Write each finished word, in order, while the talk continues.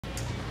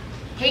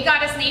Hey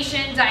Goddess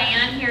Nation,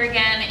 Diane here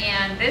again,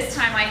 and this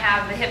time I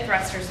have the hip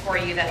thrusters for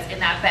you that's in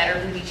that Better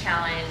Booty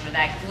Challenge or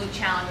that glute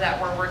challenge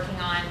that we're working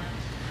on.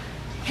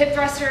 Hip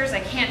thrusters, I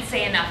can't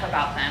say enough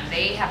about them.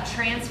 They have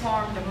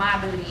transformed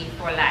my booty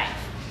for life.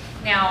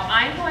 Now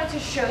I'm going to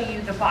show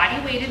you the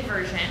body weighted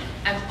version.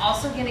 I'm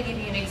also going to give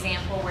you an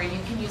example where you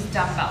can use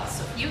dumbbells.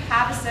 So if you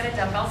have a set of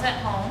dumbbells at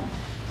home,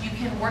 you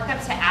can work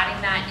up to adding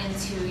that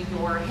into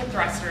your hip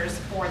thrusters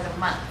for the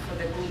month for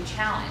the glute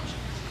challenge.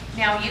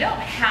 Now, you don't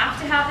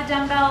have to have the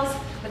dumbbells,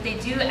 but they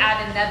do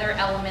add another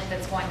element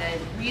that's going to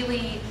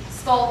really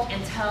sculpt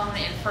and tone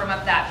and firm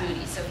up that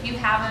booty. So if you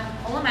have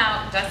them, pull them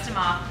out, dust them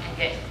off, and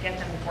get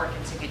them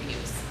working to good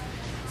use.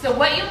 So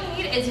what you'll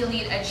need is you'll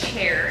need a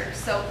chair.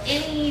 So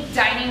any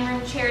dining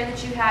room chair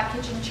that you have,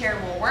 kitchen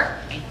chair will work.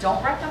 I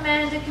don't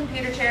recommend a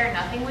computer chair,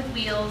 nothing with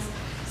wheels.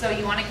 So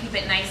you want to keep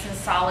it nice and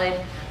solid.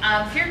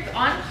 If you're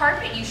on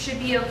carpet, you should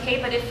be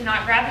okay, but if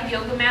not, grab a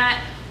yoga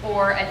mat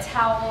or a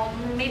towel,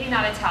 maybe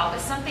not a towel, but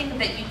something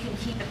that you can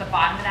keep at the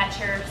bottom of that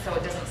chair so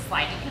it doesn't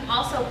slide. You can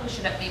also push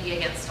it up maybe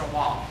against a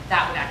wall.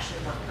 That would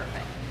actually work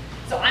perfect.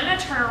 So I'm going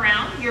to turn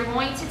around. You're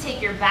going to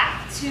take your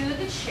back to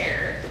the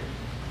chair,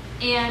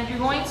 and you're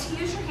going to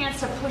use your hands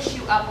to push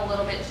you up a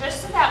little bit,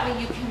 just so that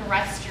way you can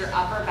rest your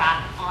upper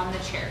back on the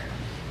chair.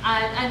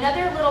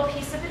 Another little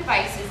piece of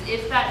advice is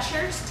if that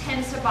chair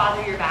tends to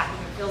bother your back and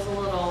it feels a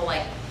little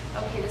like,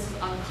 okay, this is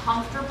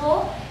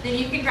uncomfortable, then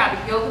you can grab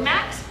a yoga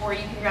mat or you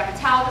can grab a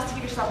towel just to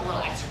give yourself a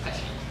little extra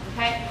cushion,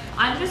 okay?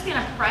 I'm just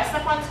gonna press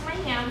up onto my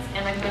hands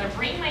and I'm gonna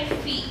bring my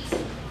feet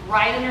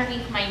right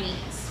underneath my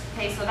knees,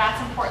 okay? So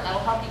that's important,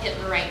 that'll help you get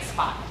in the right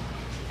spot.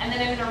 And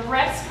then I'm gonna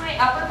rest my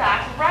upper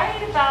back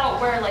right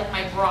about where like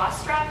my bra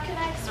strap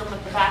connects, or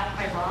what the back of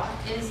my bra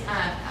is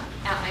at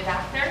my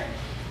back there,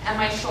 and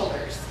my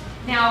shoulders.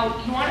 Now,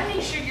 you wanna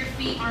make sure your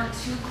feet aren't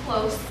too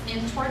close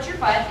in towards your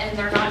butt and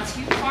they're not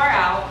too far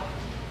out,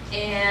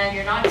 and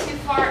you're not too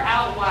far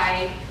out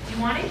wide. You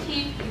want to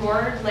keep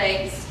your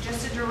legs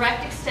just a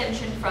direct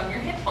extension from your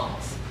hip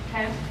bones,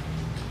 okay?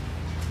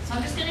 So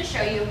I'm just going to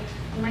show you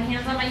with my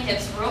hands on my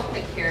hips real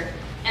quick here,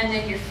 and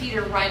then your feet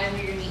are right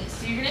under your knees.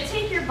 So you're going to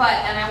take your butt,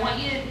 and I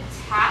want you to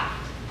tap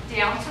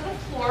down to the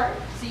floor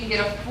so you get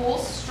a full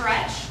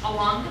stretch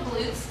along the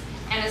glutes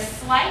and a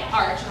slight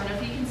arch. I don't know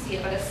if you can see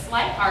it, but a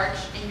slight arch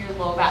in your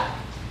low back.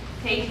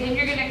 Okay, then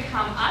you're going to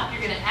come up,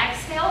 you're going to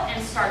exhale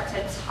and start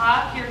to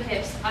tuck your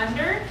hips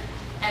under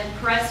and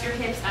press your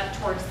hips up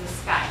towards the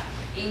sky,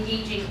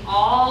 engaging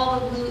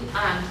all the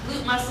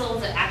glute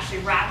muscles that actually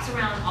wraps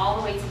around all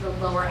the way to the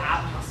lower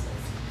ab muscles.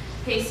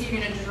 Okay, so you're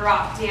going to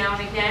drop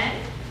down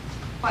again,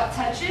 butt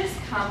touches,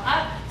 come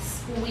up,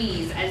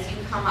 squeeze as you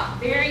come up.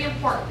 Very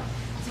important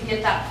to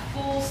get that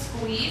full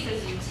squeeze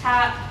as you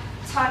tap,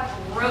 tuck,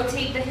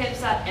 rotate the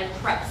hips up and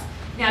press.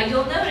 Now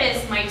you'll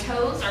notice my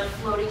toes are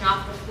floating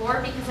off the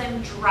floor because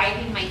I'm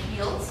driving my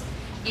heels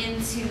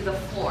into the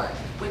floor,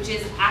 which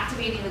is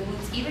activating the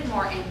glutes even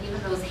more, and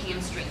even those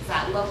hamstrings,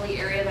 that lovely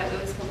area that we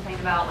always complain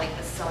about, like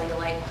the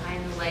cellulite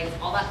behind the legs,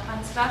 all that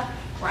fun stuff.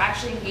 We're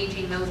actually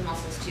engaging those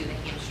muscles too, the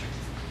hamstrings.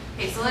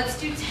 Okay, so let's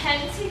do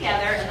 10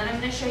 together, and then I'm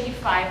going to show you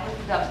 5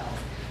 with the dumbbells.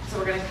 So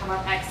we're going to come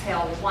up,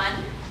 exhale, 1,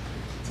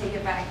 take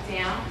it back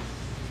down,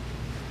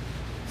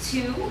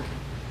 2,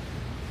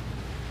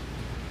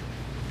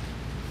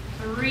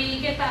 3,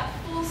 get that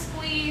full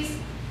squeeze,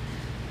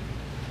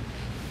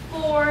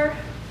 4,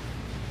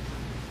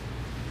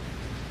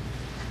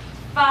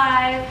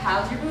 5,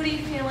 how's your booty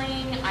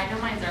feeling? I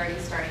know mine's already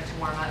starting to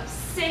warm up.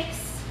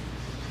 6,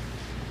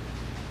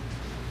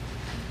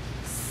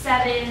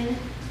 7,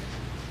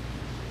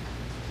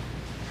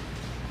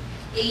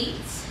 8,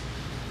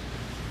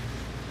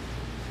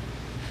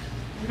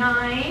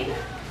 9,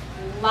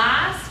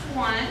 last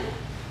one,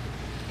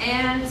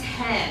 and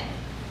 10.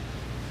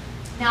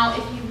 Now,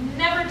 if you've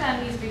never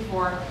done these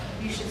before,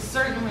 you should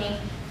certainly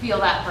feel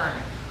that burn.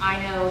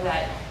 I know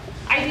that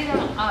I do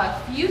them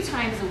a few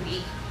times a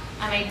week,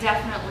 and I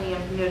definitely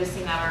am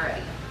noticing that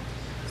already.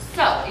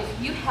 So,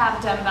 if you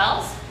have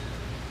dumbbells,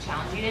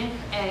 challenge you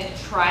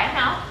to try them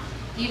out.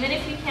 Even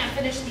if you can't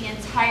finish the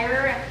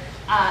entire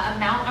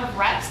amount of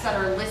reps that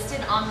are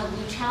listed on the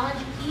glute challenge,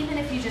 even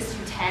if you just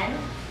do 10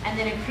 and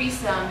then increase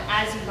them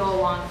as you go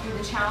along through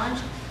the challenge,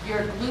 your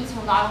glutes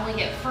will not only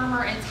get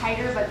firmer and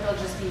tighter, but they'll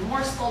just be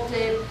more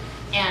sculpted,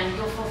 and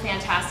you'll feel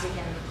fantastic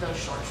in those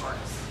short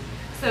shorts.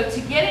 So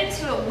to get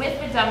into it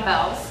with the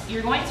dumbbells,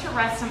 you're going to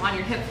rest them on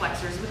your hip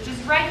flexors, which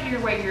is right here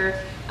where your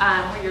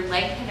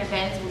leg kind of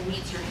bends and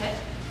meets your hip.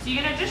 So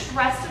you're going to just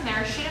rest them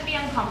there. It shouldn't be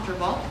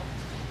uncomfortable.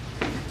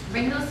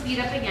 Bring those feet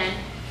up again,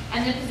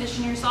 and then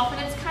position yourself.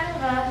 And it's kind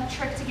of a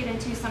trick to get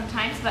into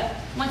sometimes, but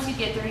once you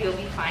get there, you'll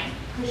be fine.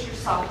 Push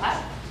yourself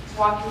up,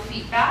 walk your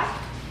feet back,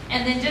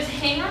 and then just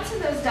hang on to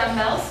those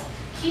dumbbells.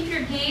 Keep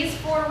your gaze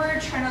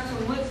forward, try not to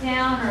look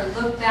down or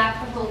look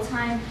back the whole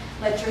time.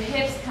 Let your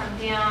hips come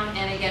down,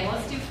 and again,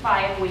 let's do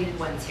 5 weighted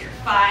ones here.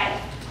 5,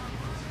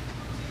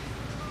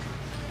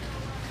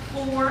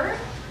 4,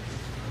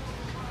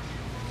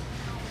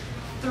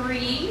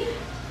 3,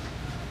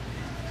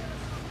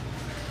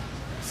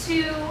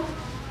 2,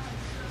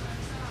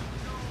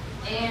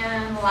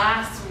 and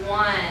last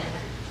one.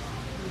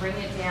 Bring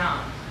it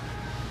down.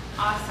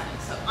 Awesome.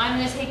 So I'm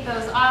going to take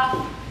those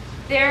off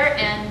there,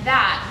 and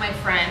that, my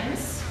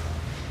friends,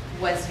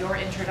 was your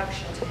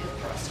introduction to hip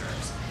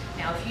thrusters.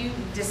 Now, if you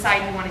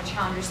decide you want to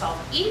challenge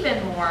yourself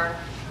even more,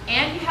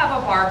 and you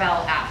have a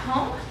barbell at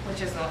home,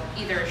 which is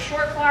either a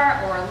short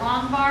bar or a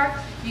long bar,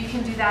 you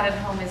can do that at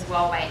home as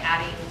well by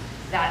adding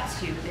that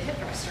to the hip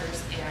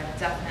thrusters and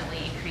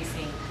definitely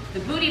increasing the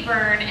booty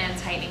burn and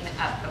tightening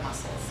up the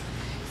muscles.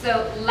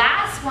 So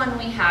last one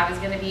we have is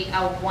going to be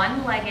a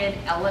one-legged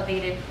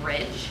elevated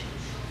bridge.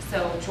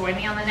 So join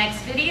me on the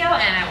next video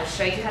and I will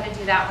show you how to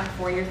do that one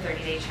for your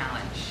 30-day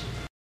challenge.